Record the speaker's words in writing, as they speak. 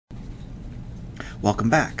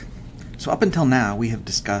Welcome back. So up until now we have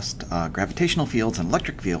discussed gravitational fields and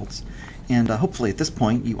electric fields, and hopefully at this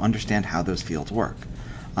point you understand how those fields work.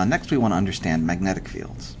 Next we want to understand magnetic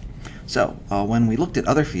fields. So when we looked at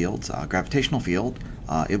other fields, gravitational field,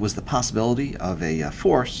 it was the possibility of a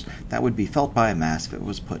force that would be felt by a mass if it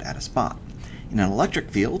was put at a spot. In an electric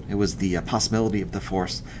field, it was the possibility of the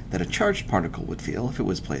force that a charged particle would feel if it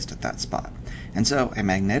was placed at that spot. And so a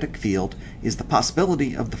magnetic field is the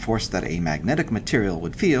possibility of the force that a magnetic material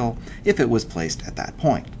would feel if it was placed at that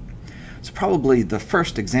point. So probably the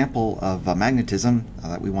first example of magnetism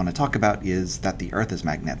that we want to talk about is that the Earth is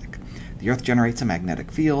magnetic. The Earth generates a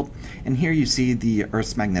magnetic field, and here you see the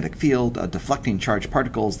Earth's magnetic field deflecting charged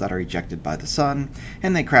particles that are ejected by the Sun,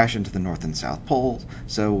 and they crash into the North and South poles.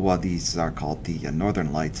 So these are called the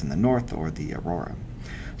northern lights in the north, or the aurora.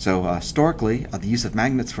 So historically, the use of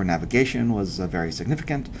magnets for navigation was very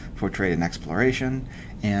significant for trade and exploration,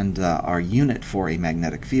 and our unit for a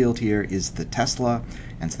magnetic field here is the Tesla,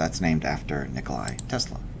 and so that's named after Nikola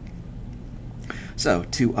Tesla. So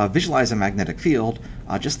to visualize a magnetic field,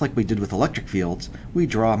 just like we did with electric fields, we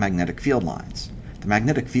draw magnetic field lines. The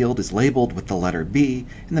magnetic field is labeled with the letter B,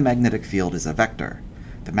 and the magnetic field is a vector.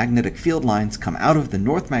 The magnetic field lines come out of the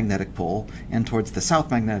north magnetic pole and towards the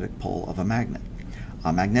south magnetic pole of a magnet.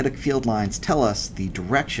 Magnetic field lines tell us the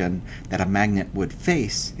direction that a magnet would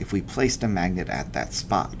face if we placed a magnet at that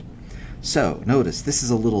spot. So notice this is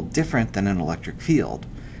a little different than an electric field.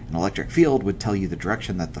 An electric field would tell you the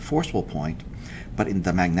direction that the force will point, but in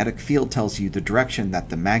the magnetic field tells you the direction that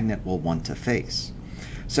the magnet will want to face.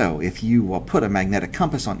 So if you put a magnetic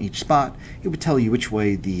compass on each spot, it would tell you which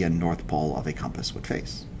way the north pole of a compass would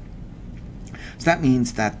face. So that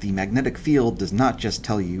means that the magnetic field does not just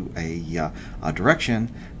tell you a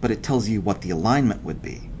direction, but it tells you what the alignment would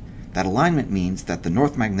be. That alignment means that the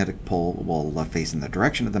north magnetic pole will face in the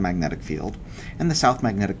direction of the magnetic field, and the south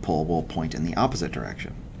magnetic pole will point in the opposite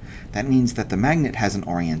direction. That means that the magnet has an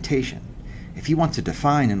orientation. If you want to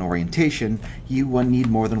define an orientation, you need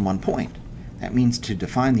more than one point. That means to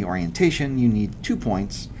define the orientation, you need 2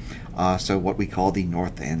 points, so what we call the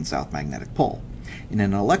north and south magnetic pole. In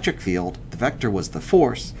an electric field, the vector was the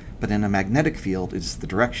force, but in a magnetic field, it is the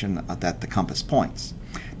direction that the compass points.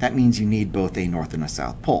 That means you need both a north and a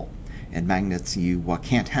south pole. In magnets, you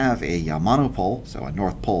can't have a monopole, so a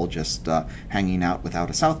north pole just hanging out without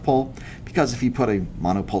a south pole, because if you put a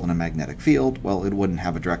monopole in a magnetic field, well, it wouldn't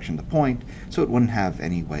have a direction to point, so it wouldn't have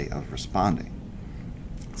any way of responding.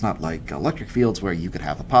 It's not like electric fields where you could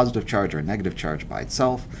have a positive charge or a negative charge by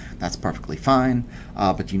itself. That's perfectly fine,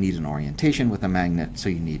 but you need an orientation with a magnet, so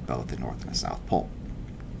you need both a north and a south pole.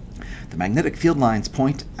 The magnetic field lines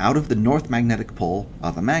point out of the north magnetic pole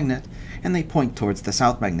of a magnet, and they point towards the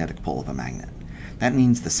south magnetic pole of a magnet. That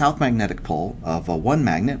means the south magnetic pole of one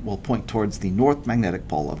magnet will point towards the north magnetic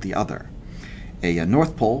pole of the other. A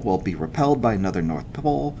north pole will be repelled by another north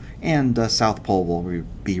pole, and a south pole will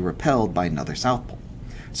be repelled by another south pole.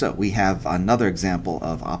 So we have another example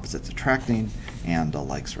of opposites attracting and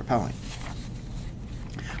likes repelling.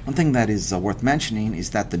 One thing that is worth mentioning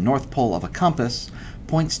is that the north pole of a compass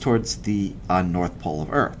points towards the north pole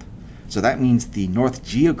of Earth. So that means the north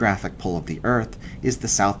geographic pole of the Earth is the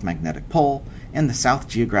south magnetic pole, and the south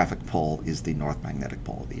geographic pole is the north magnetic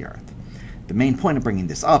pole of the Earth. The main point of bringing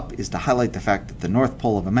this up is to highlight the fact that the north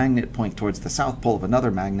pole of a magnet points towards the south pole of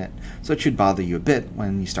another magnet, so it should bother you a bit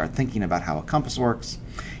when you start thinking about how a compass works.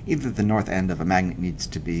 Either the north end of a magnet needs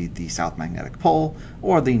to be the south magnetic pole,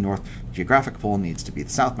 or the north geographic pole needs to be the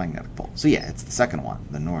south magnetic pole. So yeah, it's the second one.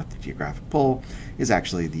 The north geographic pole is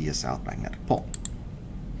actually the south magnetic pole.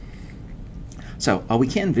 So we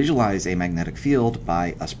can visualize a magnetic field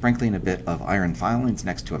by sprinkling a bit of iron filings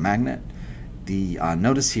next to a magnet.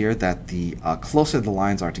 Notice here that the closer the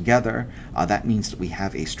lines are together, that means that we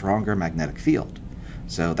have a stronger magnetic field.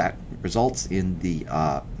 So that results in the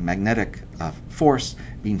magnetic force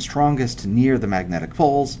being strongest near the magnetic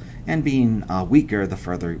poles and being weaker the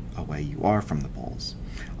further away you are from the poles.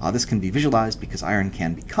 This can be visualized because iron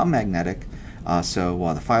can become magnetic,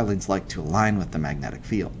 so the filings like to align with the magnetic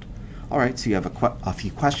field. Alright, so you have a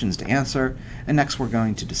few questions to answer, and next we're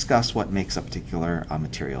going to discuss what makes a particular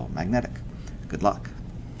material magnetic. Good luck.